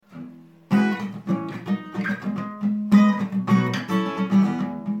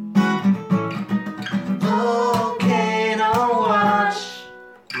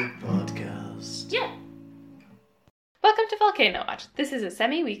Volcano Watch. This is a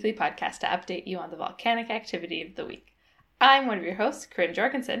semi-weekly podcast to update you on the volcanic activity of the week. I'm one of your hosts, Corinne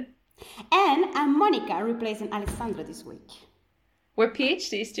Jorgensen. And I'm Monica, replacing Alessandra this week. We're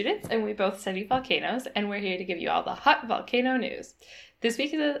PhD students and we both study volcanoes, and we're here to give you all the hot volcano news. This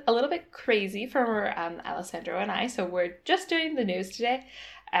week is a little bit crazy for Alessandro and I, so we're just doing the news today.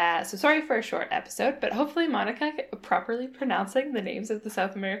 So sorry for a short episode, but hopefully Monica properly pronouncing the names of the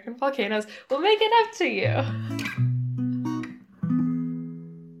South American volcanoes will make it up to you.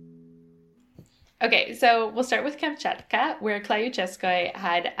 Okay, so we'll start with Kamchatka, where Klyuchevskoye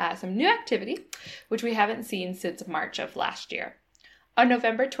had some new activity, which we haven't seen since March of last year. On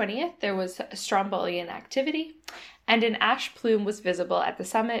November 20th, there was Strombolian activity, and an ash plume was visible at the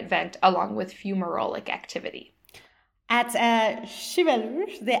summit vent along with fumarolic activity. At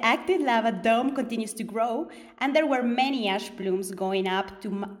Chevelure, the active lava dome continues to grow, and there were many ash plumes going up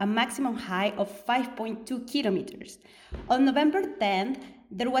to a maximum height of 5.2 kilometers. On November 10th,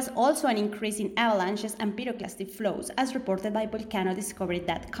 there was also an increase in avalanches and pyroclastic flows, as reported by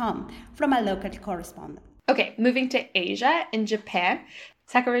volcanodiscovery.com from a local correspondent. Okay, moving to Asia, in Japan,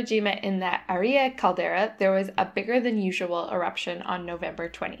 Sakurajima in the Aria caldera, there was a bigger than usual eruption on November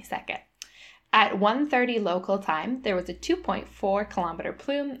 22nd. At 1:30 local time, there was a 2.4 kilometer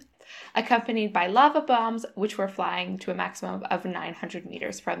plume accompanied by lava bombs, which were flying to a maximum of 900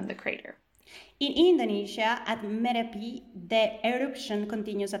 meters from the crater. In Indonesia, at Merapi, the eruption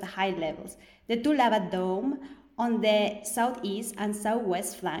continues at high levels. The two lava domes on the southeast and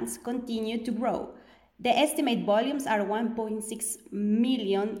southwest flanks continue to grow. The estimate volumes are 1.6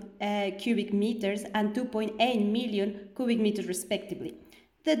 million cubic meters and 2.8 million cubic meters respectively.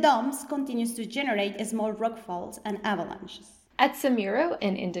 The domes continues to generate small rockfalls and avalanches. At Semeru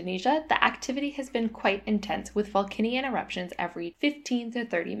in Indonesia, the activity has been quite intense, with volcanic eruptions every 15 to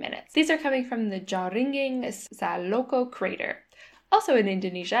 30 minutes. These are coming from the Jaringing Saloko crater. Also in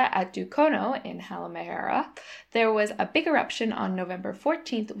Indonesia, at Dukono in Halmahera, there was a big eruption on November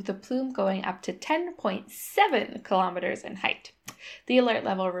 14th with a plume going up to 10.7 kilometers in height. The alert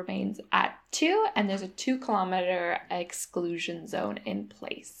level remains at 2, and there's a 2-kilometer exclusion zone in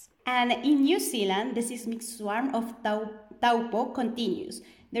place. And in New Zealand, the seismic swarm of Taupo continues.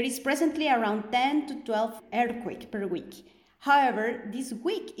 There is presently around 10 to 12 earthquakes per week. However, this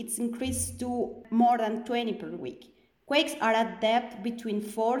week it's increased to more than 20 per week. Quakes are at depth between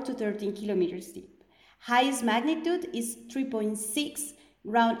 4 to 13 kilometers deep. Highest magnitude is 3.6,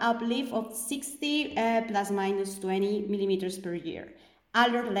 ground uplift of 60 plus minus 20 millimeters per year.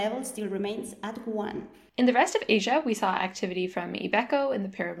 Alert level still remains at 1. In the rest of Asia, we saw activity from Ibeco in the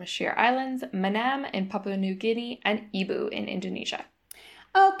Paramushir Islands, Manam in Papua New Guinea, and Ibu in Indonesia.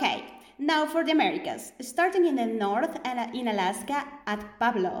 Okay, now for the Americas. Starting in the north and in Alaska at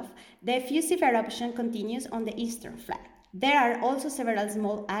Pavlov, the effusive eruption continues on the eastern flank. There are also several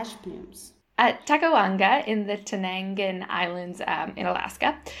small ash plumes. At Takawanga in the Tanangan Islands in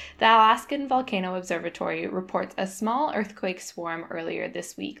Alaska, the Alaskan Volcano Observatory reports a small earthquake swarm earlier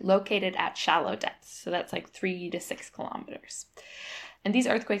this week located at shallow depths, so that's like 3 to 6 kilometers. And these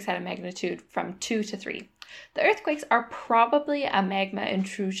earthquakes had a magnitude from 2 to 3. The earthquakes are probably a magma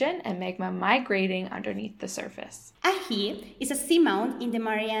intrusion and magma migrating underneath the surface. Ahi is a seamount in the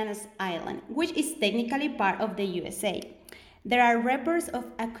Marianas Island, which is technically part of the USA. There are reports of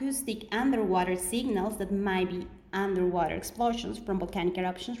acoustic underwater signals that might be underwater explosions from volcanic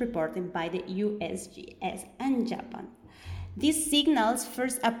eruptions reported by the USGS and Japan. These signals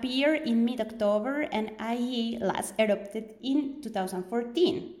first appeared in mid-October, and Ahi last erupted in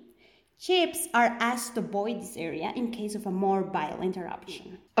 2014. Ships are asked to avoid this area in case of a more violent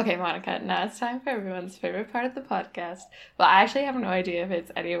eruption. Okay, Monica, now it's time for everyone's favorite part of the podcast. Well, I actually have no idea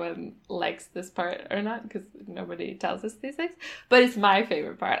if anyone likes this part or not, because nobody tells us these things, but it's my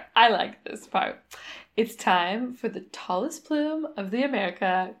favorite part. I like this part. It's time for the tallest plume of the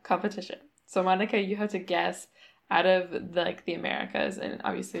America competition. So, Monica, you have to guess out of the Americas, and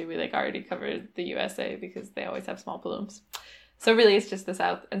obviously we already covered the USA because they always have small plumes. So really, it's just the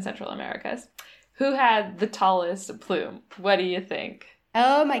South and Central Americas. Who had the tallest plume? What do you think?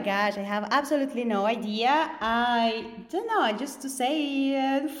 Oh my gosh, I have absolutely no idea. I don't know, just to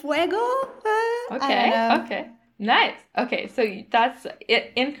say Fuego? Okay. Nice. Okay, so that's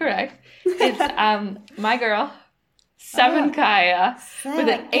incorrect. It's my girl, Sabancaya, with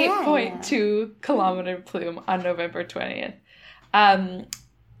an 8.2 kilometer plume on November 20th.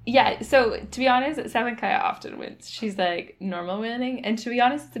 Yeah, so to be honest, Sabancaya often wins. She's normal winning, and to be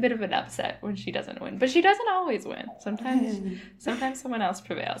honest, it's a bit of an upset when she doesn't win. But she doesn't always win. Sometimes someone else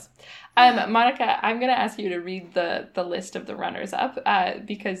prevails. Monica, I'm going to ask you to read the list of the runners-up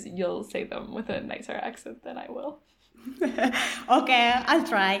because you'll say them with a nicer accent than I will. Okay, I'll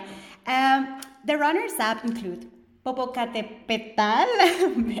try. The runners-up include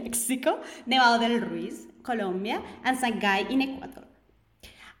Popocatépetl, Mexico, Nevado del Ruiz, Colombia, and Shanghai in Ecuador.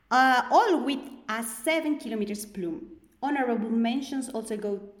 All with a 7 kilometers plume. Honorable mentions also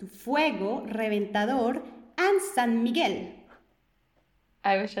go to Fuego, Reventador, and San Miguel.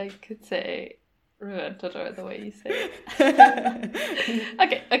 I wish I could say Reventador the way you say it.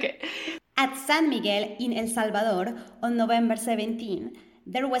 Okay. At San Miguel in El Salvador on November 17,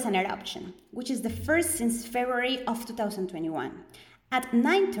 there was an eruption, which is the first since February of 2021. At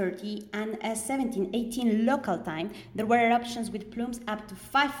 9:30 and 17:18 local time, there were eruptions with plumes up to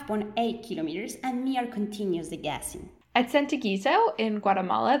 5.8 kilometers and near continuous degassing. At Centeguito in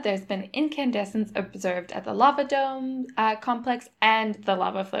Guatemala, there's been incandescence observed at the lava dome complex, and the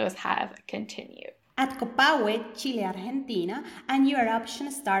lava flows have continued. At Copahue, Chile, Argentina, a new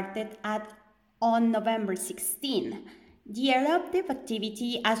eruption started on November 16. The eruptive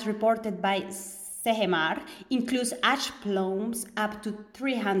activity, as reported by CEMAR, includes ash plumes up to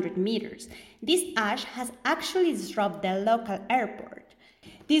 300 meters. This ash has actually disrupted the local airport.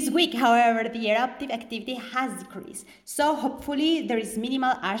 This week, however, the eruptive activity has decreased, so hopefully there is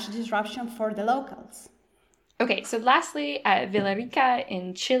minimal ash disruption for the locals. Okay, so lastly, at Villarrica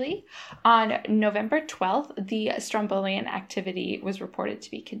in Chile, on November 12th, the Strombolian activity was reported to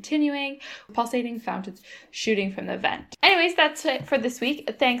be continuing, pulsating fountains shooting from the vent. Anyways, that's it for this week.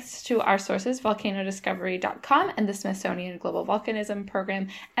 Thanks to our sources, volcanodiscovery.com and the Smithsonian Global Volcanism Program.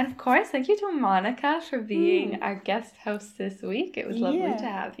 And of course, thank you to Monica for being our guest host this week. It was lovely to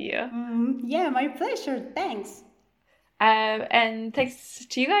have you. Yeah, my pleasure. Thanks. And thanks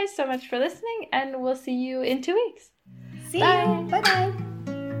to you guys so much for listening, and we'll see you in 2 weeks. See you. Bye-bye.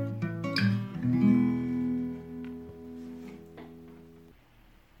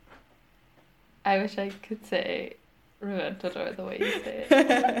 I wish I could say Reventador the way you say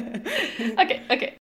it. Okay.